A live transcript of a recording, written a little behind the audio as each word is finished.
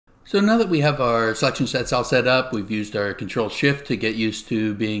So now that we have our selection sets all set up, we've used our Control Shift to get used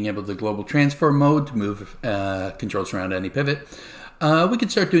to being able to global transform mode to move controls around any pivot. We can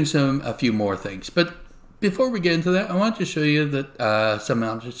start doing a few more things. But before we get into that, I want to show you that some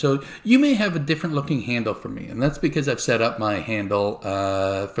options. So you may have a different looking handle from me, and that's because I've set up my handle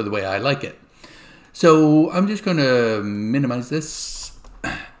for the way I like it. So I'm just going to minimize this,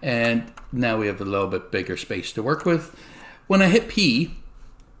 and now we have a little bit bigger space to work with. When I hit P,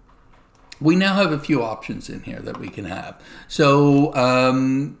 we now have a few options in here that we can have. So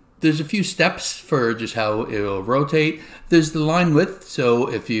there's a few steps for just how it will rotate. There's the line width,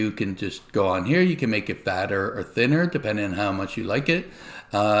 so if you can just go on here, you can make it fatter or thinner depending on how much you like it.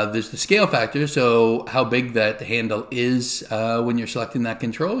 There's the scale factor, so how big that handle is when you're selecting that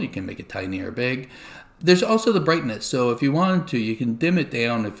control. You can make it tiny or big. There's also the brightness, so if you wanted to, you can dim it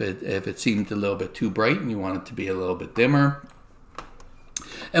down if it seemed a little bit too bright and you want it to be a little bit dimmer.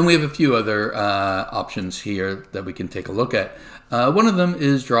 And we have a few other options here that we can take a look at. One of them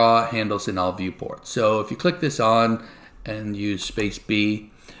is draw handles in all viewports. So if you click this on and use space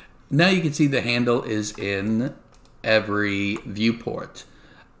B, now you can see the handle is in every viewport.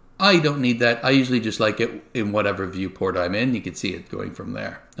 I don't need that. I usually just like it in whatever viewport I'm in. You can see it going from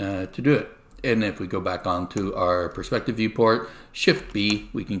there to do it. And if we go back onto our perspective viewport, Shift B,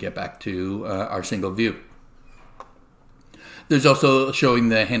 we can get back to our single view. There's also showing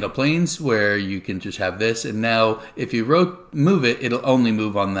the handle planes where you can just have this, and now if you move it, it'll only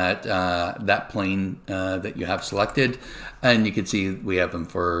move on that that plane that you have selected, and you can see we have them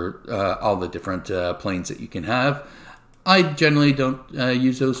for all the different planes that you can have. I generally don't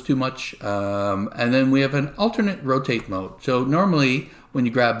use those too much, and then we have an alternate rotate mode. So normally when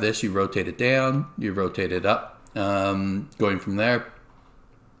you grab this, you rotate it down, you rotate it up, going from there.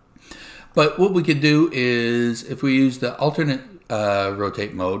 But what we could do is, if we use the alternate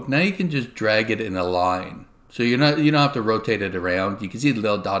rotate mode, now you can just drag it in a line. So you don't have to rotate it around. You can see the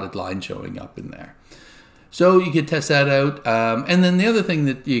little dotted line showing up in there. So you can test that out. And then the other thing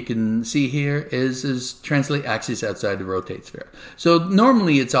that you can see here is translate axis outside the rotate sphere. So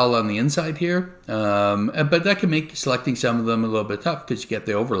normally it's all on the inside here, but that can make selecting some of them a little bit tough because you get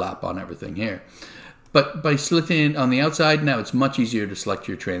the overlap on everything here. But by selecting it on the outside, now it's much easier to select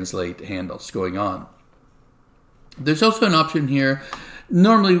your translate handles going on. There's also an option here.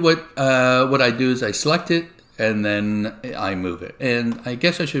 Normally what I do is I select it and then I move it. And I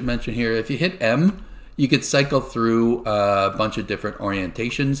guess I should mention here, if you hit M, you could cycle through a bunch of different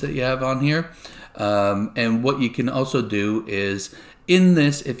orientations that you have on here. And what you can also do is, in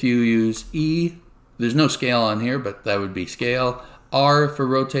this, if you use E, there's no scale on here, but that would be scale. R for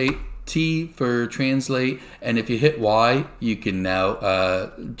rotate, T for translate, and if you hit Y, you can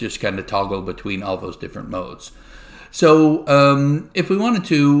now just kind of toggle between all those different modes. So if we wanted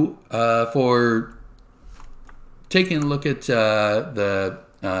to, for taking a look at the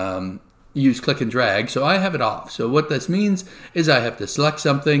use click and drag, so I have it off. So what this means is I have to select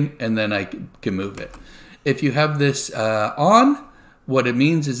something and then I can move it. If you have this on, what it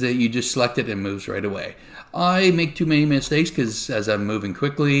means is that you just select it and it moves right away. I make too many mistakes because as I'm moving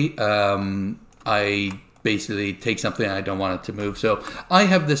quickly, I basically take something I don't want it to move. So I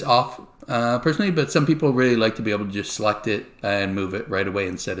have this off personally, but some people really like to be able to just select it and move it right away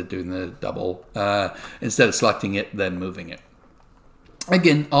instead of doing the double, instead of selecting it, then moving it.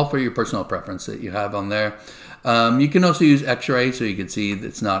 Again, all for your personal preference that you have on there. You can also use X-ray, so you can see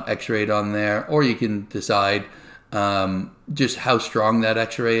it's not X-rayed on there, or you can decide just how strong that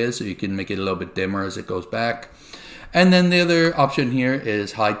X-ray is, so you can make it a little bit dimmer as it goes back. And then the other option here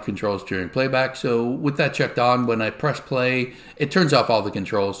is hide controls during playback. So with that checked on, when I press play, it turns off all the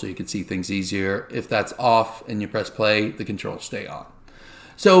controls so you can see things easier. If that's off and you press play, the controls stay on.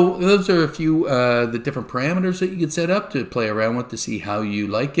 So those are a few the different parameters that you can set up to play around with to see how you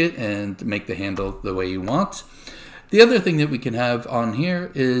like it and make the handle the way you want. The other thing that we can have on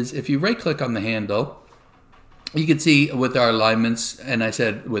here is if you right click on the handle, you can see with our alignments, and I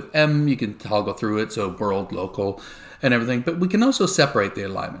said with M, you can toggle through it, so world, local, and everything, but we can also separate the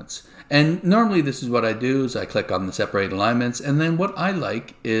alignments. And normally this is what I do, is I click on the separate alignments, and then what I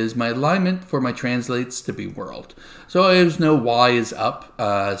like is my alignment for my translates to be world. So I always know Y is up,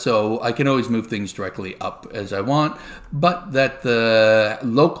 so I can always move things directly up as I want, but that the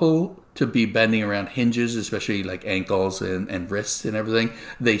local to be bending around hinges, especially like ankles and wrists and everything,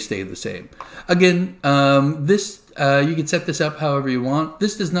 they stay the same. Again, you can set this up however you want.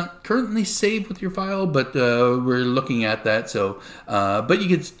 This does not currently save with your file, but we're looking at that. So, but you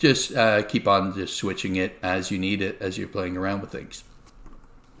can just keep on just switching it as you need it as you're playing around with things.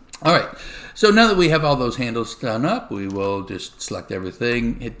 All right, so now that we have all those handles done up, we will just select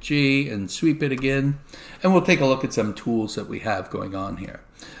everything, hit G, and sweep it again. And we'll take a look at some tools that we have going on here.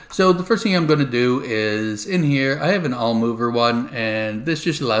 So the first thing I'm going to do is in here, I have an all mover one, and this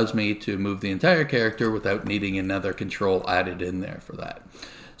just allows me to move the entire character without needing another control added in there for that.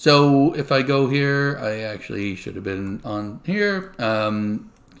 So if I go here, I actually should have been on here.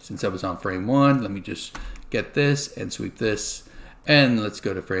 Since I was on frame 1, let me just get this and sweep this. And let's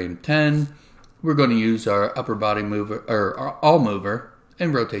go to frame 10. We're going to use our upper body mover, or our all mover,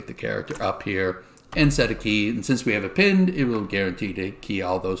 and rotate the character up here and set a key. And since we have it pinned, it will guarantee to key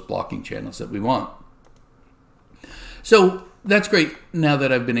all those blocking channels that we want. So that's great now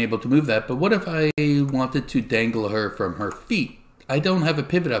that I've been able to move that. But what if I wanted to dangle her from her feet? I don't have a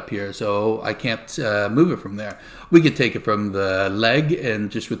pivot up here, so I can't move it from there. We could take it from the leg,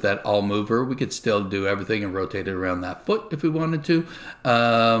 and just with that all mover, we could still do everything and rotate it around that foot if we wanted to.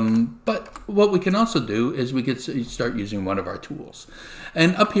 But what we can also do is we could start using one of our tools.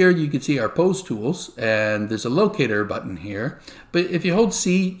 And up here, you can see our pose tools, and there's a locator button here. But if you hold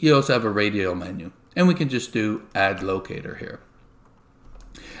C, you also have a radial menu. And we can just do add locator here.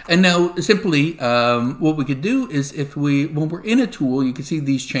 And now, simply, what we could do is when we're in a tool, you can see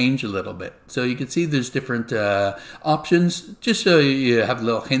these change a little bit. So you can see there's different options, just so you have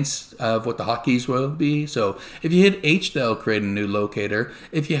little hints of what the hotkeys will be. So if you hit H, that'll create a new locator.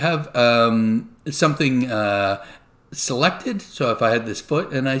 If you have something selected, so if I had this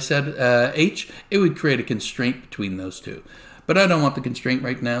foot and I said H, it would create a constraint between those two. But I don't want the constraint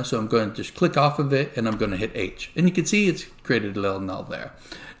right now, so I'm going to just click off of it, and I'm going to hit H. And you can see it's created a little null there.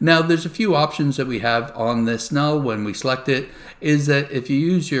 Now, there's a few options that we have on this null when we select it, is that if you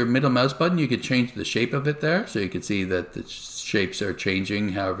use your middle mouse button, you can change the shape of it there. So you can see that the shapes are changing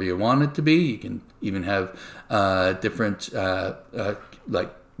however you want it to be. You can even have different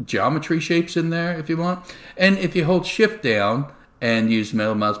like geometry shapes in there if you want. And if you hold Shift down and use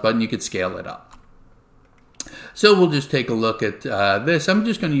middle mouse button, you could scale it up. So we'll just take a look at this. I'm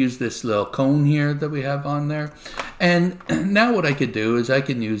just going to use this little cone here that we have on there. And now what I could do is I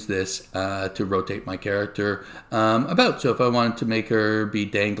can use this to rotate my character about. So if I wanted to make her be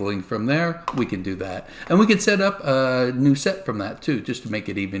dangling from there, we can do that. And we can set up a new set from that too, just to make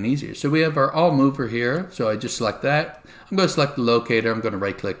it even easier. So we have our all mover here. So I just select that. I'm going to select the locator. I'm going to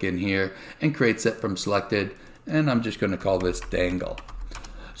right click in here and create set from selected. And I'm just going to call this dangle.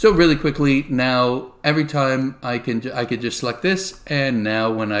 So really quickly, now every time I could just select this, and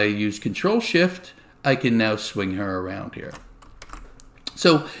now when I use Control Shift, I can now swing her around here.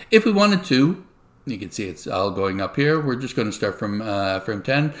 So if we wanted to, you can see it's all going up here. We're just going to start from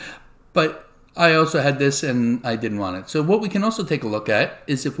 10, but I also had this and I didn't want it. So what we can also take a look at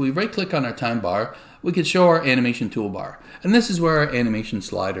is if we right click on our time bar, we can show our animation toolbar. And this is where our animation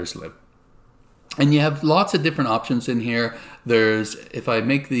sliders live. And you have lots of different options in here. There's, if I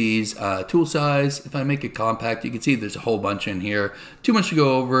make these tool size, if I make it compact, you can see there's a whole bunch in here. Too much to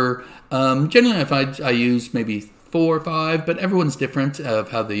go over. Generally, I use maybe 4 or 5, but everyone's different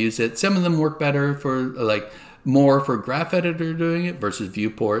of how they use it. Some of them work better for more for graph editor doing it versus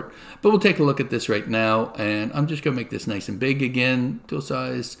viewport. But we'll take a look at this right now, and I'm just gonna make this nice and big again. Tool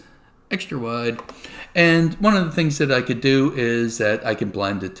size, extra wide. And one of the things that I could do is that I can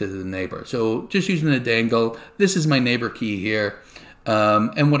blend it to the neighbor. So just using the dangle, this is my neighbor key here.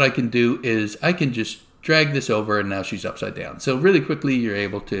 And what I can do is I can just drag this over, and now she's upside down. So really quickly, you're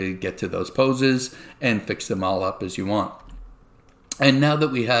able to get to those poses and fix them all up as you want. And now that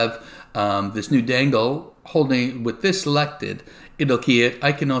we have this new dangle holding with this selected, it'll key it.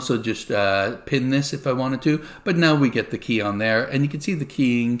 I can also just pin this if I wanted to, but now we get the key on there, and you can see the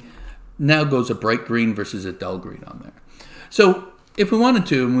keying now goes a bright green versus a dull green on there. So if we wanted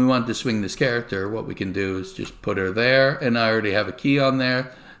to, and we wanted to swing this character, what we can do is just put her there, and I already have a key on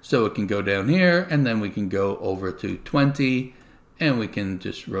there, so it can go down here, and then we can go over to 20, and we can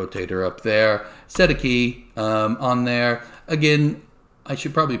just rotate her up there, set a key on there. Again, I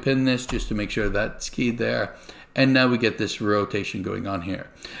should probably pin this just to make sure that's keyed there. And now we get this rotation going on here.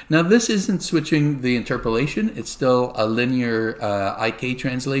 Now this isn't switching the interpolation. It's still a linear IK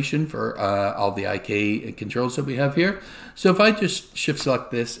translation for all the IK controls that we have here. So if I just shift select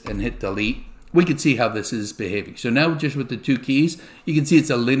this and hit delete, we can see how this is behaving. So now just with the 2 keys, you can see it's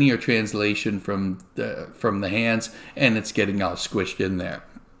a linear translation from the hands, and it's getting all squished in there.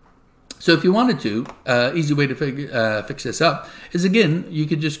 So if you wanted to, easy way to fix this up is, again, you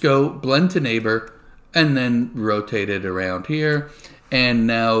could just go blend to neighbor, and then rotate it around here, and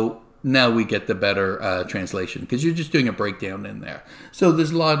now we get the better translation, because you're just doing a breakdown in there. So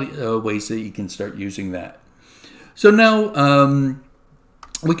there's a lot of ways that you can start using that. So now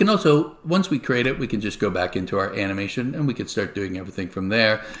We can also, once we create it, we can just go back into our animation and we can start doing everything from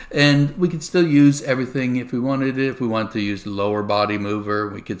there. And we could still use everything if we wanted it. If we want to use the lower body mover,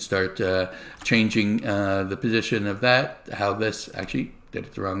 we could start changing the position of that, how this actually did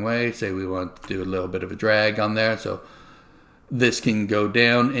it the wrong way. Say we want to do a little bit of a drag on there. So this can go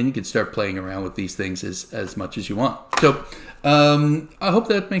down, and you can start playing around with these things as much as you want. So I hope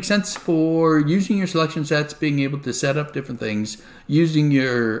that makes sense for using your selection sets, being able to set up different things, using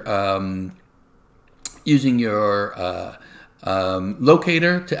your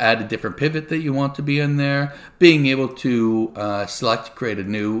locator to add a different pivot that you want to be in there, being able to select, create a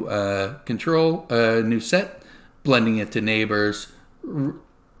new new set, blending it to neighbors,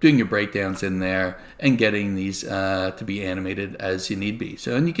 doing your breakdowns in there, and getting these to be animated as you need be.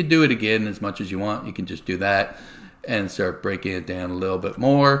 So, and you can do it again as much as you want. You can just do that and start breaking it down a little bit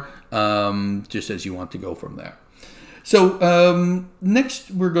more, just as you want to go from there. So next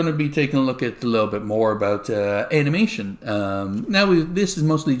we're going to be taking a look at a little bit more about animation. This has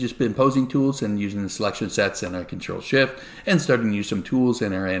mostly just been posing tools and using the selection sets and our Control Shift, and starting to use some tools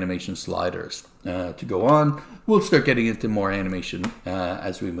in our animation sliders to go on. We'll start getting into more animation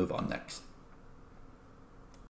as we move on next.